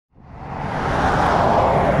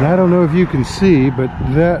And I don't know if you can see, but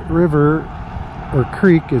that river or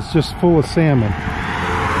creek is just full of salmon.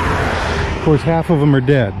 Of course, half of them are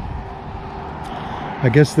dead. I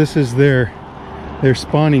guess this is their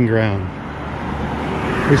spawning ground.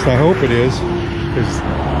 At least I hope it is, because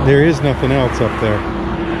there is nothing else up there.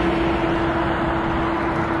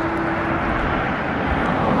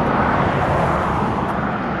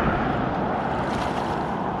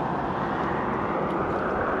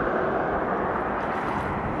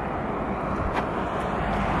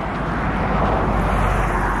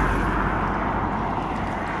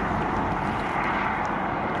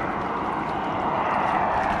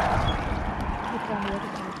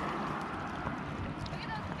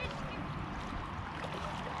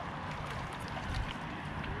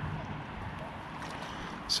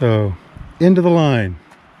 So, into the line.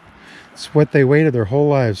 It's what they waited their whole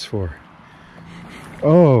lives for.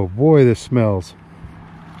 Oh boy, this smells.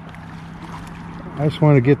 I just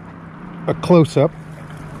want to get a close-up.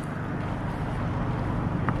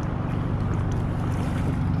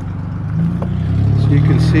 So you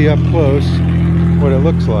can see up close what it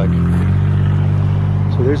looks like.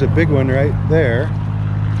 So there's a big one right there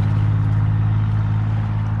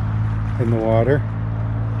in the water.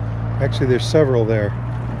 Actually, there's several there.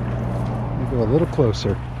 Go a little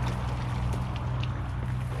closer.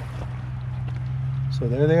 So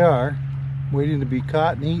there they are, waiting to be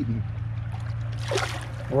caught and eaten,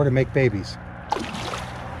 or to make babies.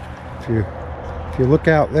 If you look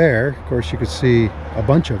out there, of course you could see a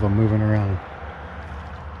bunch of them moving around,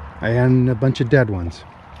 and a bunch of dead ones.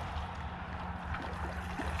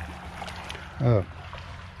 Oh.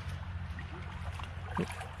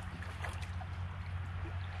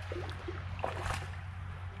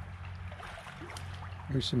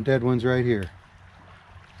 There's some dead ones right here.